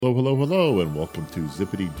Hello, hello, hello, and welcome to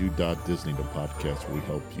Zippity Doo Dah Disney, the podcast where we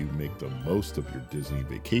help you make the most of your Disney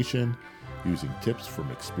vacation using tips from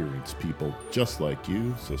experienced people just like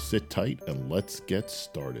you. So sit tight and let's get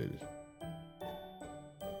started.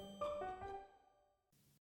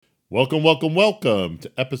 Welcome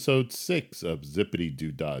to episode 6 of Zippity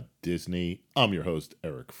Doo Dah Disney. I'm your host,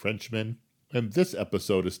 Eric Frenchman, and this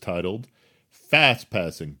episode is titled Fast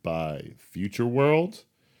Passing by Future World.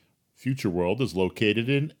 Future World is located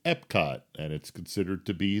in Epcot, and it's considered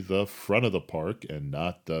to be the front of the park and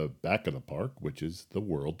not the back of the park, which is the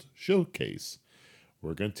World Showcase.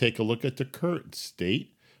 We're going to take a look at the current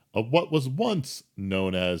state of what was once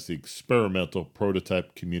known as the experimental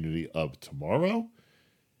prototype community of tomorrow.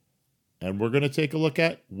 And we're going to take a look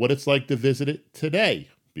at what it's like to visit it today,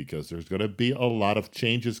 because there's going to be a lot of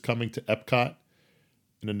changes coming to Epcot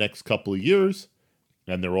in the next couple of years.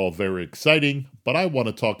 And they're all very exciting, but I want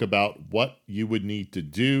to talk about what you would need to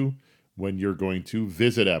do when you're going to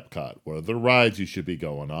visit Epcot. What are the rides you should be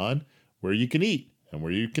going on, where you can eat, and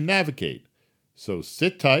where you can navigate. So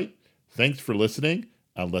sit tight, thanks for listening,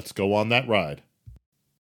 and let's go on that ride.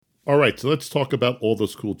 All right, so let's talk about all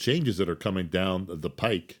those cool changes that are coming down the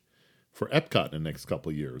pike for Epcot in the next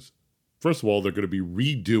couple of years. First of all, they're going to be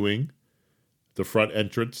redoing the front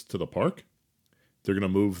entrance to the park. They're going to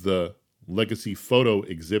move the legacy photo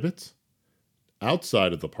exhibits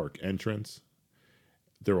outside of the park entrance.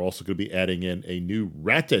 They're also going to be adding in a new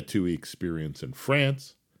Ratatouille experience in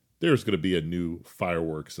France. There's going to be a new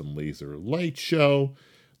fireworks and laser light show.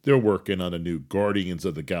 They're working on a new Guardians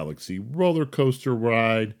of the Galaxy roller coaster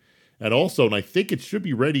ride. And also, and I think it should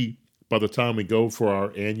be ready by the time we go for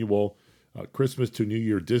our annual Christmas to New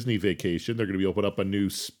Year Disney vacation, they're going to be opening up a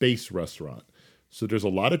new space restaurant. So there's a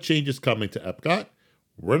lot of changes coming to Epcot.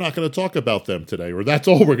 We're not going to talk about them today, or that's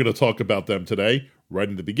all we're going to talk about them today, right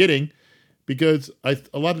in the beginning, because a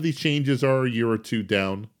lot of these changes are a year or two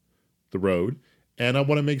down the road, and I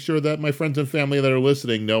want to make sure that my friends and family that are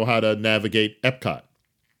listening know how to navigate Epcot.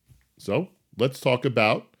 So let's talk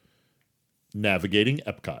about navigating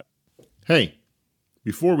Epcot. Hey,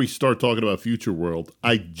 before we start talking about Future World,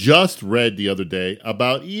 I just read the other day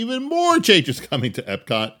about even more changes coming to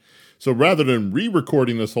Epcot. So rather than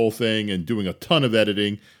re-recording this whole thing and doing a ton of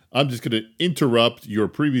editing, I'm just going to interrupt your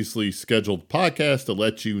previously scheduled podcast to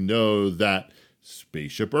let you know that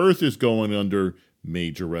Spaceship Earth is going under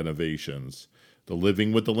major renovations. The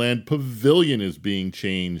Living with the Land Pavilion is being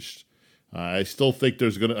changed. I still think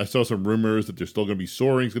I saw some rumors that there's still going to be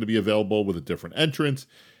Soaring's going to be available with a different entrance.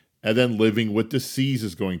 And then Living with the Seas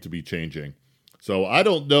is going to be changing. So I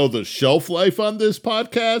don't know the shelf life on this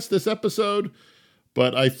podcast, this episode,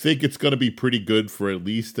 but I think it's going to be pretty good for at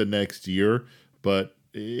least the next year. But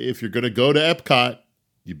if you're going to go to Epcot,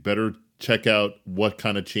 you better check out what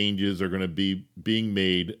kind of changes are going to be being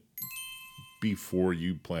made before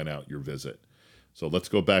you plan out your visit. So let's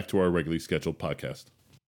go back to our regularly scheduled podcast.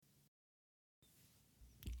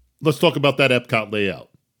 Let's talk about that Epcot layout.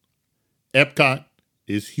 Epcot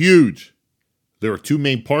is huge. There are two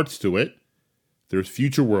main parts to it. There's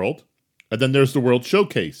Future World, and then there's the World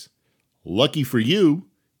Showcase. Lucky for you,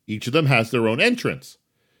 each of them has their own entrance.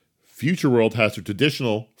 Future World has their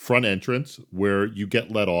traditional front entrance where you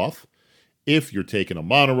get let off if you're taking a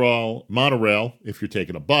monorail, if you're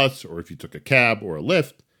taking a bus, or if you took a cab or a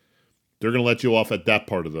lift. They're going to let you off at that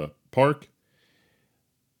part of the park.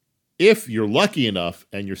 If you're lucky enough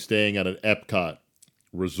and you're staying at an Epcot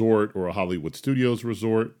resort or a Hollywood Studios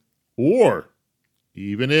resort, or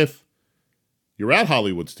even if you're at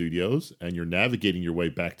Hollywood Studios and you're navigating your way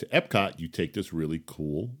back to Epcot, you take this really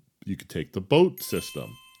cool, you could take the boat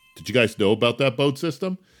system. Did you guys know about that boat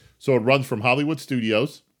system? So it runs from Hollywood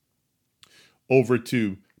Studios over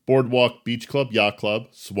to Boardwalk Beach Club, Yacht Club,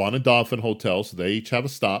 Swan and Dolphin Hotel, so they each have a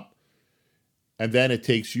stop. And then it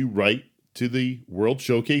takes you right to the World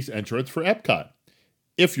Showcase entrance for Epcot.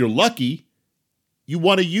 If you're lucky, you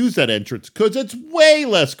want to use that entrance because it's way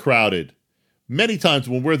less crowded. Many times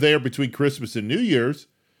when we're there between Christmas and New Year's,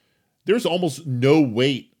 there's almost no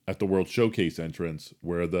wait at the World Showcase entrance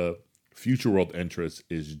where the Future World entrance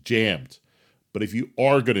is jammed. But if you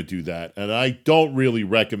are going to do that, and I don't really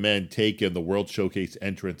recommend taking the World Showcase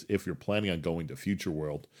entrance if you're planning on going to Future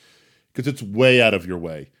World, because it's way out of your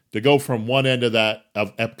way. To go from one end of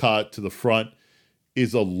Epcot to the front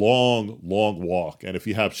is a long, long walk. And if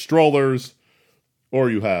you have strollers, or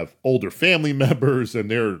you have older family members and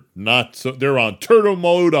they're on turtle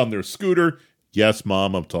mode on their scooter. Yes,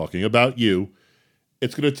 Mom, I'm talking about you.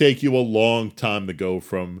 It's going to take you a long time to go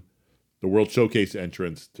from the World Showcase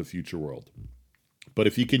entrance to Future World. But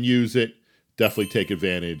if you can use it, definitely take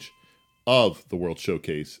advantage of the World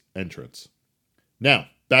Showcase entrance. Now,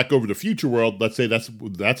 back over to Future World, let's say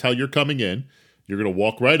that's how you're coming in. You're going to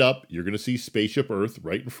walk right up. You're going to see Spaceship Earth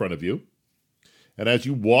right in front of you. And as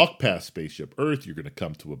you walk past Spaceship Earth, you're going to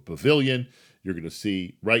come to a pavilion. You're going to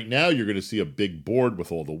see, right now, you're going to see a big board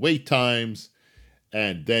with all the wait times.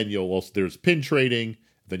 And then there's pin trading.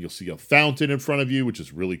 Then you'll see a fountain in front of you, which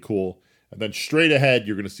is really cool. And then straight ahead,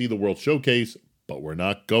 you're going to see the World Showcase, but we're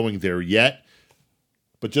not going there yet.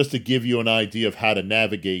 But just to give you an idea of how to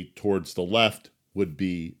navigate, towards the left would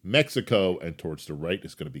be Mexico, and towards the right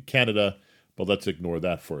is going to be Canada. But let's ignore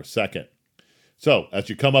that for a second. So as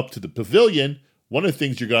you come up to the pavilion, one of the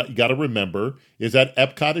things you got to remember is that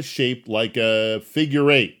Epcot is shaped like a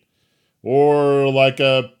figure eight, or like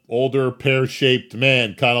a older pear-shaped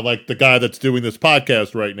man, kind of like the guy that's doing this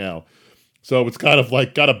podcast right now. So it's kind of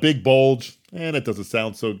like got a big bulge, and it doesn't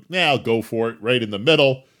sound so, I'll go for it. Right in the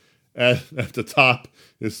middle, and at the top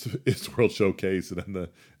is World Showcase, and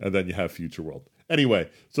then you have Future World. Anyway,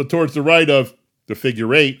 so towards the right of the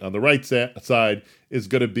figure eight, on the right side, is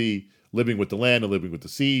going to be Living with the Land and Living with the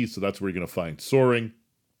Sea. So that's where you're going to find Soaring.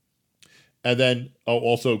 And then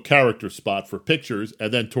also character spot for pictures.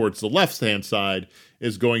 And then towards the left-hand side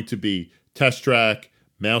is going to be Test Track,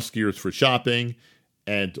 Mouse Gears for shopping,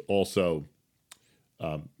 and also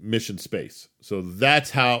Mission Space. So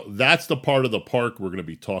that's the part of the park we're going to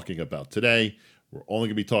be talking about today. We're only going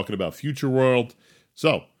to be talking about Future World.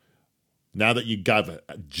 So now that you got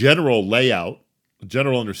a general layout, a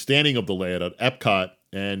general understanding of the layout at Epcot,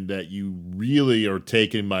 and that you really are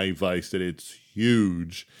taking my advice that it's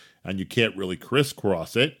huge and you can't really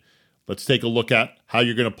crisscross it, let's take a look at how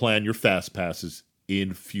you're going to plan your Fast Passes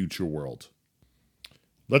in Future World.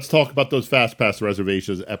 Let's talk about those Fast Pass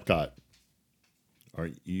reservations at Epcot. All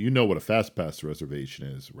right, you know what a Fast Pass reservation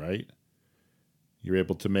is, right? You're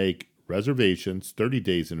able to make reservations 30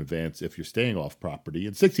 days in advance if you're staying off property,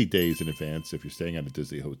 and 60 days in advance if you're staying at a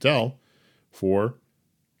Disney hotel for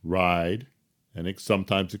ride and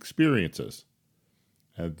sometimes experiences.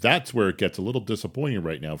 And that's where it gets a little disappointing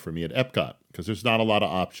right now for me at Epcot, because there's not a lot of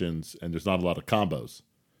options and there's not a lot of combos.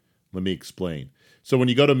 Let me explain. So when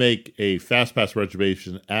you go to make a Fast Pass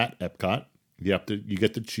reservation at Epcot, you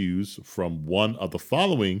get to choose from one of the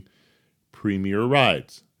following premier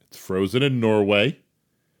rides. It's Frozen in Norway,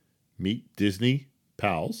 Meet Disney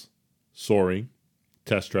Pals, Soaring,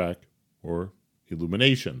 Test Track, or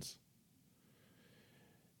Illuminations.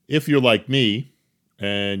 If you're like me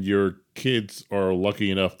and your kids are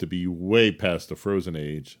lucky enough to be way past the Frozen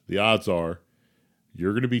age, the odds are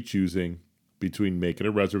you're going to be choosing between making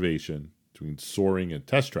a reservation between Soaring and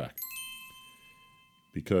Test Track,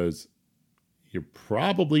 because you're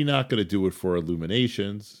probably not going to do it for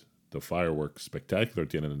Illuminations, the fireworks spectacular at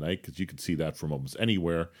the end of the night, because you can see that from almost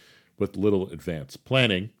anywhere with little advanced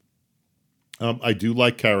planning. I do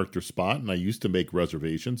like Character Spot, and I used to make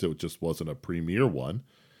reservations. It just wasn't a premier one.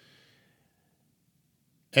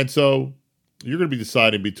 And so you're going to be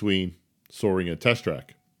deciding between Soaring and Test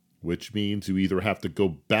Track, which means you either have to go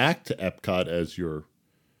back to Epcot as your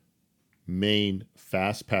main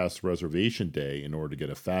Fast Pass reservation day in order to get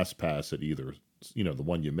a Fast Pass at either, the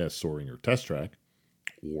one you missed, Soaring or Test Track,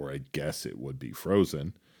 or I guess it would be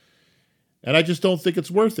Frozen. And I just don't think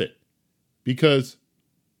it's worth it, because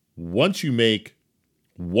once you make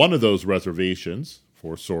one of those reservations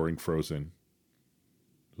for Soaring, Frozen,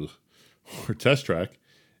 or Test Track,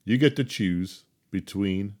 you get to choose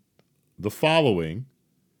between the following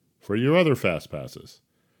for your other Fast Passes.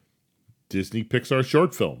 Disney Pixar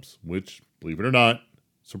short films, which, believe it or not,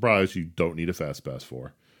 surprise, you don't need a Fast Pass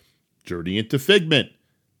for. Journey into Figment.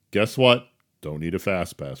 Guess what? Don't need a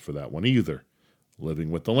Fast Pass for that one either. Living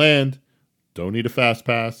with the Land. Don't need a Fast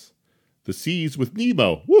Pass. The Seas with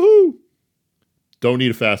Nemo. Woohoo! Don't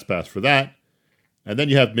need a Fast Pass for that. And then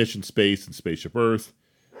you have Mission Space and Spaceship Earth.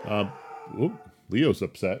 Leo's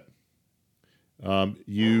upset.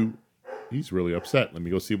 He's really upset. Let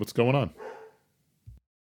me go see what's going on.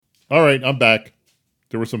 All right, I'm back.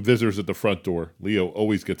 There were some visitors at the front door. Leo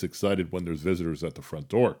always gets excited when there's visitors at the front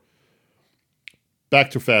door.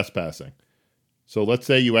 Back to Fast Passing. So let's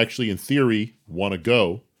say you actually, in theory, want to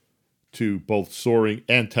go to both Soaring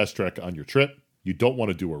and Test Track on your trip. You don't want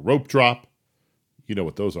to do a rope drop. You know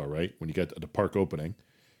what those are, right? When you get to the park opening.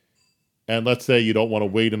 And let's say you don't want to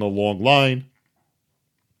wait in a long line.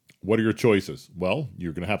 What are your choices? Well,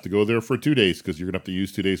 you're going to have to go there for 2 days, because you're going to have to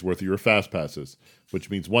use 2 days worth of your Fast Passes,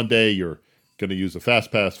 which means one day you're going to use a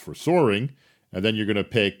Fast Pass for Soaring, and then you're going to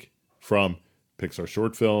pick from Pixar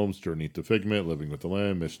short films, Journey to Figment, Living with the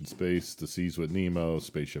Land, Mission Space, The Seas with Nemo,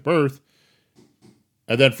 Spaceship Earth.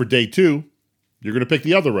 And then for day 2, you're going to pick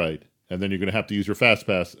the other ride, and then you're going to have to use your Fast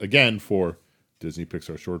Pass again for Disney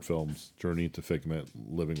Pixar short films, Journey into Figment,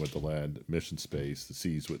 Living with the Land, Mission Space, The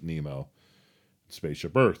Seas with Nemo,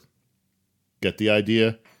 Spaceship Earth. Get the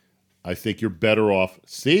idea? I think you're better off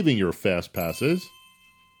saving your fast passes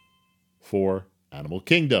for Animal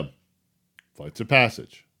Kingdom, Flights of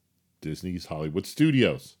Passage, Disney's Hollywood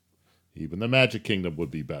Studios. Even the Magic Kingdom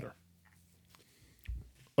would be better.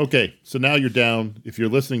 Okay, so now you're down. If you're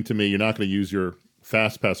listening to me, you're not going to use your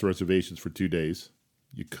fast pass reservations for 2 days.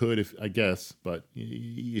 You could, if I guess, but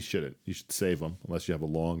you shouldn't. You should save them unless you have a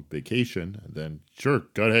long vacation. And then, sure,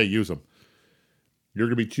 go ahead, use them. You're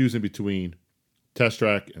going to be choosing between Test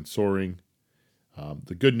Track and Soaring.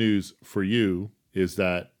 The good news for you is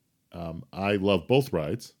that I love both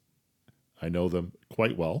rides. I know them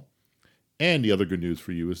quite well. And the other good news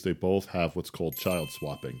for you is they both have what's called child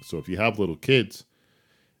swapping. So if you have little kids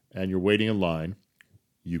and you're waiting in line,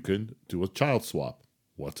 you can do a child swap.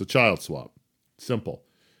 What's a child swap? Simple.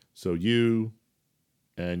 So you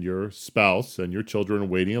and your spouse and your children are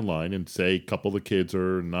waiting in line, and say a couple of the kids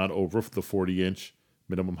are not over the 40-inch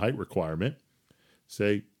minimum height requirement.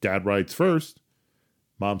 Say dad rides first,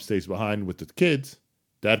 mom stays behind with the kids,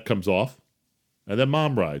 dad comes off, and then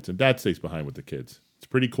mom rides and dad stays behind with the kids. It's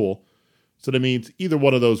pretty cool. So that means either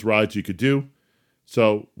one of those rides you could do.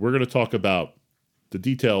 So we're going to talk about the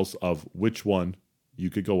details of which one you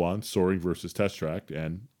could go on, Soaring versus Test Track,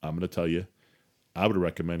 and I'm going to tell you, I would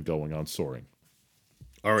recommend going on Soaring.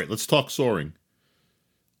 All right, let's talk Soaring.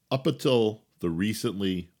 Up until the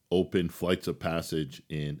recently opened Flights of Passage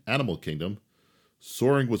in Animal Kingdom,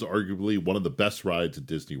 Soaring was arguably one of the best rides at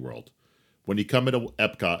Disney World. When you come into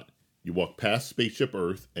Epcot, you walk past Spaceship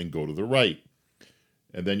Earth and go to the right.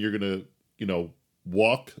 And then you're going to,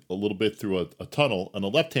 walk a little bit through a tunnel. On the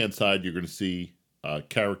left-hand side, you're going to see a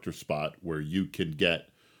character spot where you can get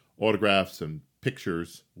autographs and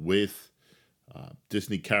pictures with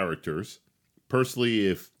Disney characters. Personally,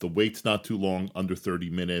 if the wait's not too long, under 30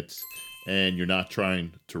 minutes, and you're not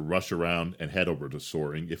trying to rush around and head over to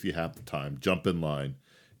Soaring, if you have the time, jump in line,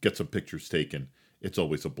 get some pictures taken. It's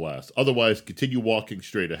always a blast. Otherwise, continue walking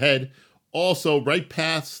straight ahead. Also, right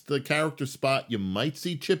past the character spot, you might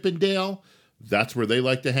see Chip and Dale. That's where they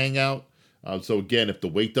like to hang out. So again, if the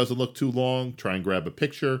wait doesn't look too long, try and grab a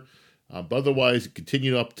picture. But otherwise,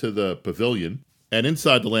 continue up to the pavilion. And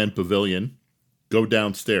inside the Land Pavilion, go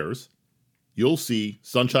downstairs. You'll see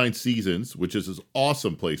Sunshine Seasons, which is this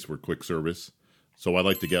awesome place for quick service. So I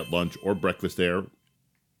like to get lunch or breakfast there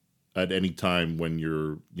at any time when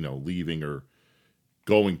you're, leaving or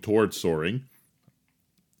going towards Soaring.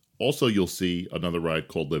 Also, you'll see another ride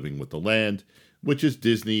called Living with the Land, which is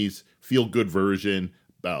Disney's feel-good version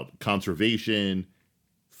about conservation,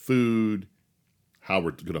 food, how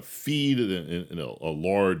we're going to feed a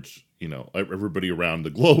large, everybody around the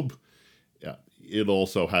globe. It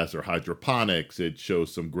also has their hydroponics. It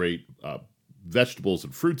shows some great vegetables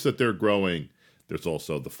and fruits that they're growing. There's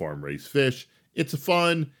also the farm-raised fish. It's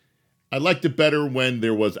fun. I liked it better when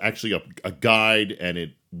there was actually a guide and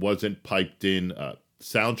it wasn't piped in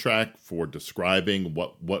soundtrack for describing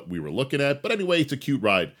what we were looking at. But anyway, it's a cute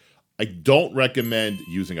ride. I don't recommend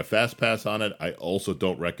using a fast pass on it. I also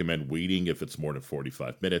don't recommend waiting if it's more than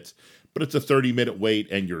 45 minutes. But it's a 30-minute wait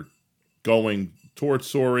and you're going towards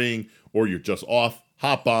Soaring or you're just off,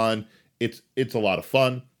 hop on. It's a lot of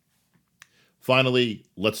fun. Finally,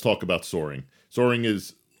 let's talk about Soaring. Soaring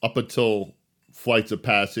is, up until Flights of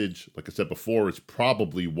Passage, like I said before, it's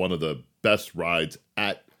probably one of the best rides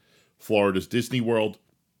at Florida's Disney World.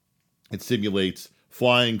 It simulates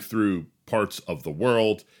flying through parts of the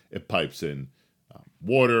world. It pipes in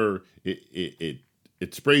water. It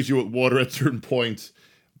sprays you with water at certain points.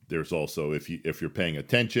 There's also, if you're paying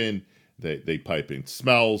attention, they pipe in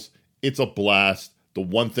smells. It's a blast. The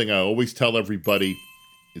one thing I always tell everybody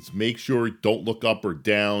is make sure you don't look up or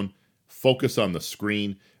down. Focus on the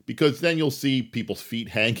screen, because then you'll see people's feet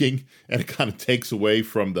hanging, and it kind of takes away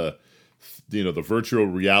from the virtual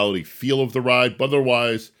reality feel of the ride. But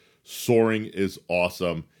otherwise, Soaring is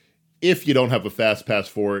awesome. If you don't have a fast pass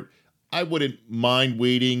for it, I wouldn't mind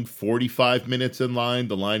waiting 45 minutes in line.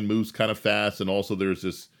 The line moves kind of fast, and also there's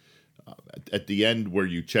this at the end where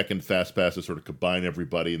you check in fast pass to sort of combine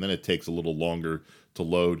everybody, and then it takes a little longer to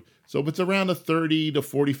load. So if it's around a 30 to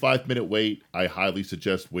 45 minute wait, I highly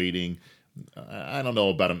suggest waiting. I don't know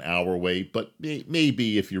about an hour wait, but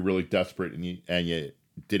maybe if you're really desperate and you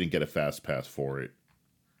didn't get a fast pass for it.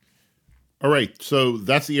 All right, so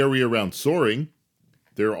that's the area around Soaring.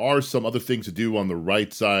 There are some other things to do on the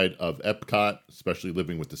right side of Epcot, especially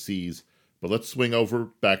Living with the Seas. But let's swing over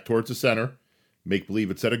back towards the center. Make believe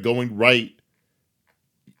instead of going right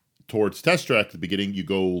towards Test Track at the beginning, you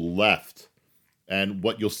go left. And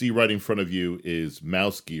what you'll see right in front of you is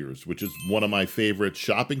Mouse Gears, which is one of my favorite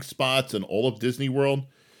shopping spots in all of Disney World.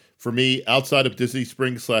 For me, outside of Disney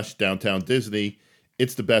Springs / Downtown Disney,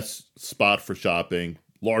 it's the best spot for shopping.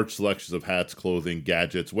 Large selections of hats, clothing,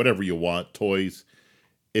 gadgets, whatever you want, toys.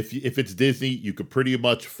 If it's Disney, you could pretty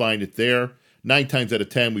much find it there. 9 times out of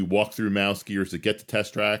 10, we walk through Mouse Gears to get to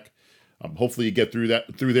Test Track. Hopefully you get through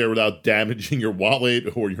there without damaging your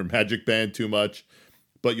wallet or your Magic Band too much.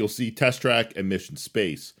 But you'll see Test Track and Mission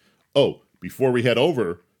Space. Oh, before we head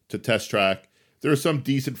over to Test Track, there are some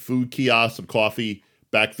decent food kiosks, some coffee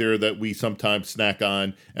back there that we sometimes snack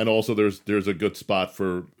on, and also there's a good spot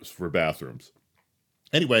for bathrooms.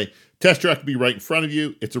 Anyway, Test Track will be right in front of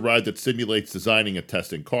you. It's a ride that simulates designing and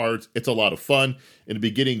testing cars. It's a lot of fun. In the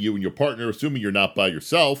beginning, you and your partner, assuming you're not by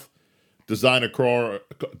yourself, design a car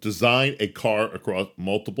across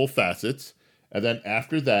multiple facets, and then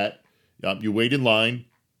after that, you wait in line,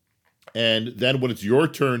 and then when it's your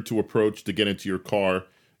turn to approach to get into your car,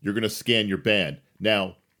 you're going to scan your band.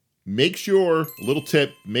 Now, make sure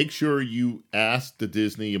you ask the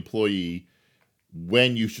Disney employee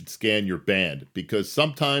when you should scan your band, because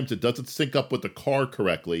sometimes it doesn't sync up with the car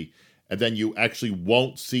correctly, and then you actually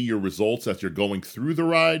won't see your results as you're going through the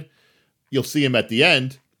ride. You'll see them at the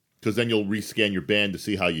end, because then you'll rescan your band to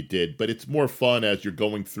see how you did. But it's more fun as you're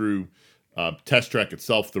going through Test Track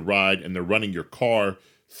itself, the ride, and they're running your car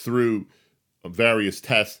through various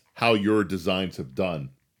tests, how your designs have done.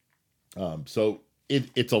 So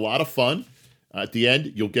it's a lot of fun. At the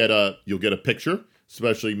end, you'll get a picture.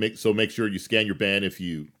 Especially make sure you scan your band if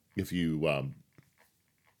you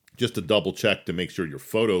just to double check to make sure your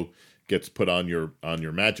photo gets put on your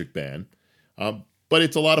Magic Band. But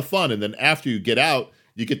it's a lot of fun, and then after you get out,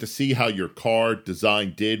 you get to see how your car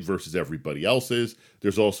design did versus everybody else's.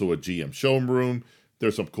 There's also a GM showroom.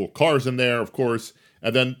 There's some cool cars in there, of course,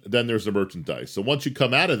 and then there's the merchandise. So once you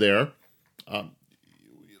come out of there,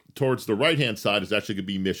 towards the right-hand side is actually going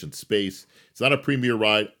to be Mission Space. It's not a premier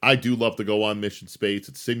ride. I do love to go on Mission Space.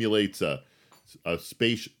 It simulates a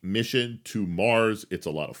space mission to Mars. It's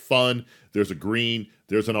a lot of fun. There's a green.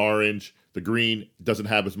 There's an orange. The green doesn't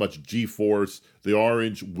have as much G-force. The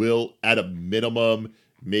orange will, at a minimum,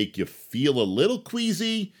 make you feel a little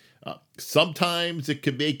queasy. Sometimes it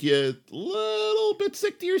can make you a little bit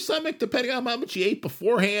sick to your stomach, depending on how much you ate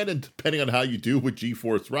beforehand and depending on how you do with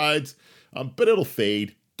G-force rides. But it'll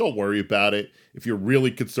fade. Don't worry about it. If you're really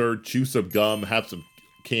concerned, chew some gum, have some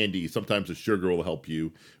candy. Sometimes the sugar will help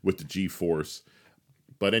you with the G-force.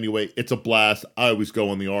 But anyway, it's a blast. I always go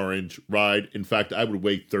on the orange ride. In fact, I would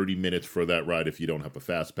wait 30 minutes for that ride if you don't have a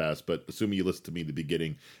fast pass. But assuming you listen to me in the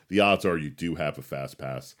beginning, the odds are you do have a fast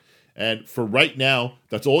pass. And for right now,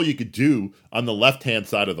 that's all you could do on the left-hand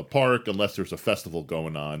side of the park, unless there's a festival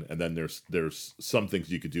going on. And then there's some things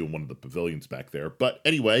you could do in one of the pavilions back there. But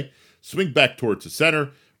anyway, swing back towards the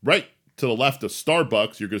center. Right to the left of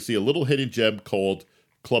Starbucks, you're going to see a little hidden gem called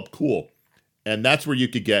Club Cool. And that's where you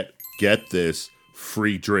could get this,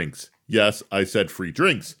 free drinks. Yes, I said free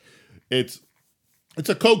drinks. It's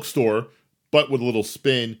a Coke store, but with a little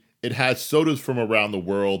spin. It has sodas from around the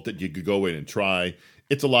world that you could go in and try.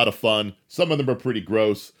 It's a lot of fun. Some of them are pretty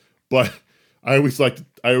gross, but I always like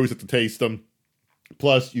to taste them.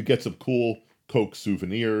 Plus, you get some cool Coke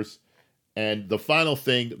souvenirs. And the final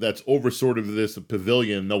thing that's over sort of this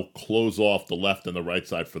pavilion, they'll close off the left and the right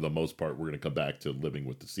side for the most part. We're going to come back to Living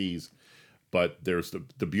with the Seas. But there's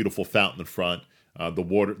the beautiful fountain in front.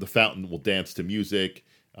 The fountain will dance to music.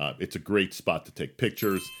 It's a great spot to take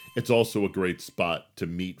pictures. It's also a great spot to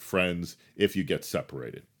meet friends if you get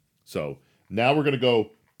separated. So now we're going to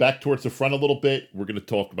go back towards the front a little bit. We're going to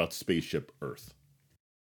talk about Spaceship Earth.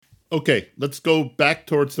 Okay, let's go back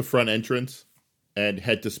towards the front entrance and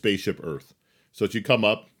head to Spaceship Earth. So as you come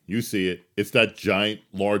up, you see it. It's that giant,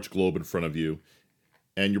 large globe in front of you.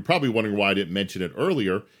 And you're probably wondering why I didn't mention it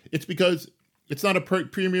earlier. It's because it's not a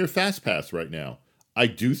premier Fast Pass right now. I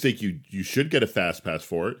do think you should get a Fast Pass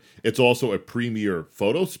for it. It's also a premier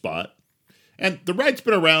photo spot. And the ride's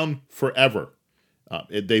been around forever.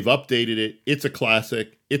 They've updated it. It's a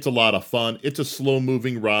classic. It's a lot of fun. It's a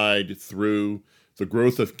slow-moving ride through the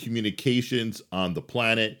growth of communications on the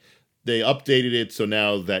planet. They updated it so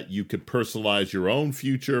now that you could personalize your own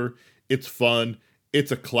future. It's fun.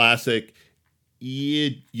 It's a classic.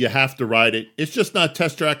 You have to ride it. It's just not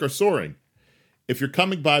Test Track or Soaring. If you're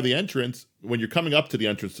coming by the entrance, when you're coming up to the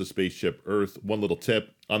entrance to Spaceship Earth, one little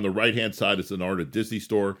tip, on the right-hand side is an Art of Disney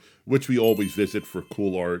store, which we always visit for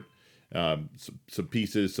cool art, some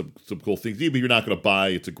pieces, some cool things. Even if you're not going to buy,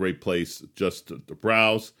 it's a great place just to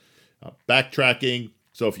browse. Backtracking.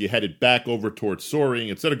 So if you headed back over towards Soaring,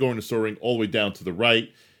 instead of going to Soaring all the way down to the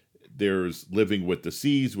right, There's Living with the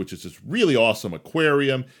Seas, which is this really awesome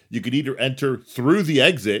aquarium. You could either enter through the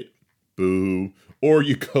exit, boo, or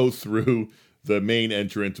you go through the main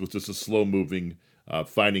entrance, which is a slow-moving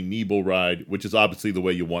Finding Nemo ride, which is obviously the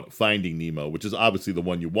way you want Finding Nemo, which is obviously the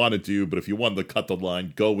one you want to do. But if you wanted to cut the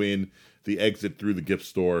line, go in the exit through the gift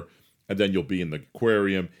store, and then you'll be in the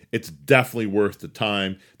aquarium. It's definitely worth the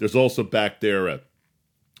time. There's also back there a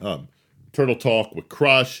Turtle Talk with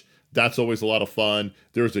Crush. That's always a lot of fun.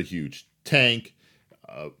 There's a huge tank,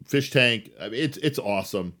 fish tank. I mean, it's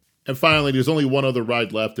awesome. And finally, there's only one other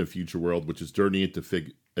ride left in Future World, which is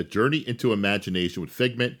A Journey into Imagination with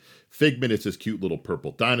Figment. Figment is this cute little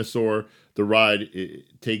purple dinosaur. The ride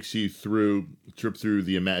takes you through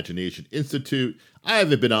the Imagination Institute. I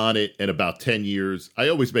haven't been on it in about 10 years. I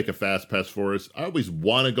always make a fast pass for us. I always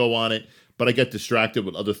want to go on it, but I get distracted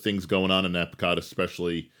with other things going on in Epcot,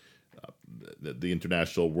 especially the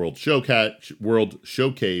International World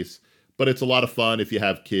Showcase. But it's a lot of fun. If you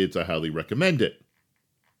have kids, I highly recommend it.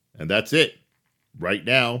 And that's it. Right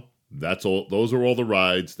now, that's all. Those are all the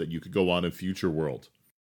rides that you could go on in Future World.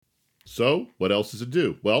 So, what else is to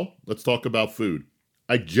do? Well, let's talk about food.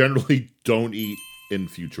 I generally don't eat in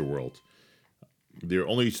Future World. There are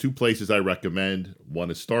only two places I recommend.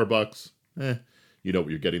 One is Starbucks. You know what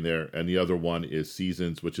you're getting there. And the other one is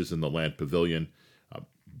Seasons, which is in the Land Pavilion.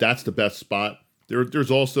 That's the best spot.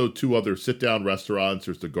 There's also two other sit-down restaurants.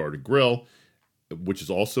 There's the Garden Grill, which is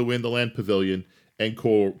also in the Land Pavilion, and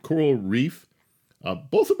Coral Reef.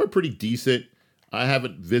 Both of them are pretty decent. I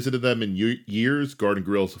haven't visited them in years. Garden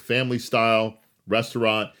Grill is a family-style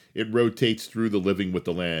restaurant. It rotates through the Living with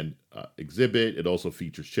the Land exhibit. It also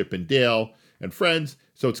features Chip and Dale and Friends,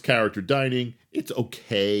 so it's character dining. It's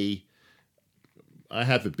okay. I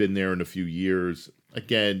haven't been there in a few years.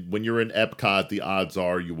 Again, when you're in Epcot, the odds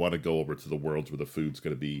are you want to go over to the worlds where the food's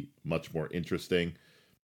going to be much more interesting.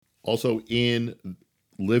 Also, in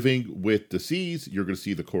Living with the Seas, you're going to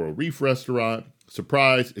see the Coral Reef restaurant.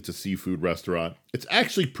 Surprise, it's a seafood restaurant. It's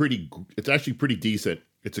actually pretty decent.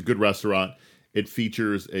 It's a good restaurant. It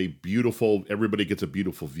features everybody gets a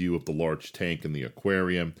beautiful view of the large tank in the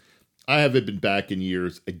aquarium. I haven't been back in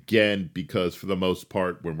years, again, because for the most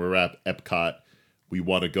part, when we're at Epcot, we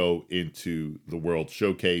want to go into the World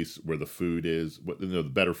Showcase where the food is, the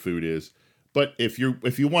better food is. But if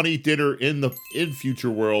you want to eat dinner in Future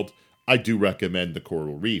World, I do recommend the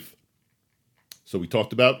Coral Reef. So we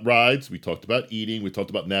talked about rides, we talked about eating, we talked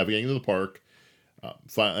about navigating to the park,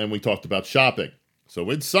 and we talked about shopping. So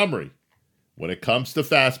in summary, when it comes to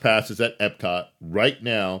Fast Passes at Epcot, right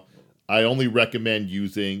now, I only recommend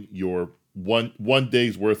using your one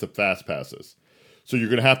day's worth of Fast Passes. So you're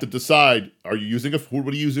going to have to decide, what are you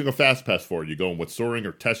using a Fast Pass for? Are you going with Soaring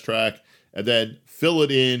or Test Track? And then fill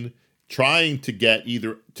it in, trying to get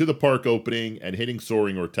either to the park opening and hitting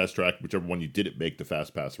Soaring or Test Track, whichever one you didn't make the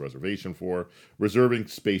Fast Pass reservation for, reserving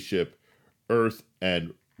Spaceship Earth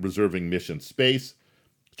and reserving Mission Space.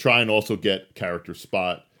 Try and also get Character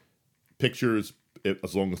Spot pictures,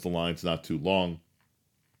 as long as the line's not too long.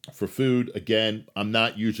 For food, again, I'm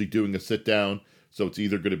not usually doing a sit-down, so it's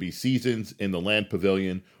either going to be Seasons in the Land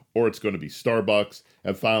Pavilion or it's going to be Starbucks.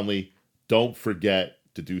 And finally, don't forget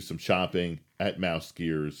to do some shopping at Mouse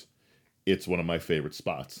Gears. It's one of my favorite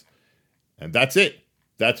spots. And that's it.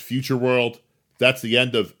 That's Future World. That's the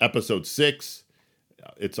end of episode 6.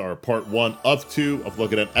 It's our part 1 of 2 of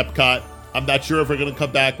looking at Epcot. I'm not sure if we're going to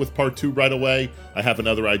come back with part 2 right away. I have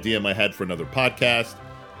another idea in my head for another podcast.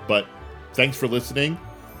 But thanks for listening,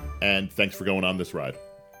 and thanks for going on this ride.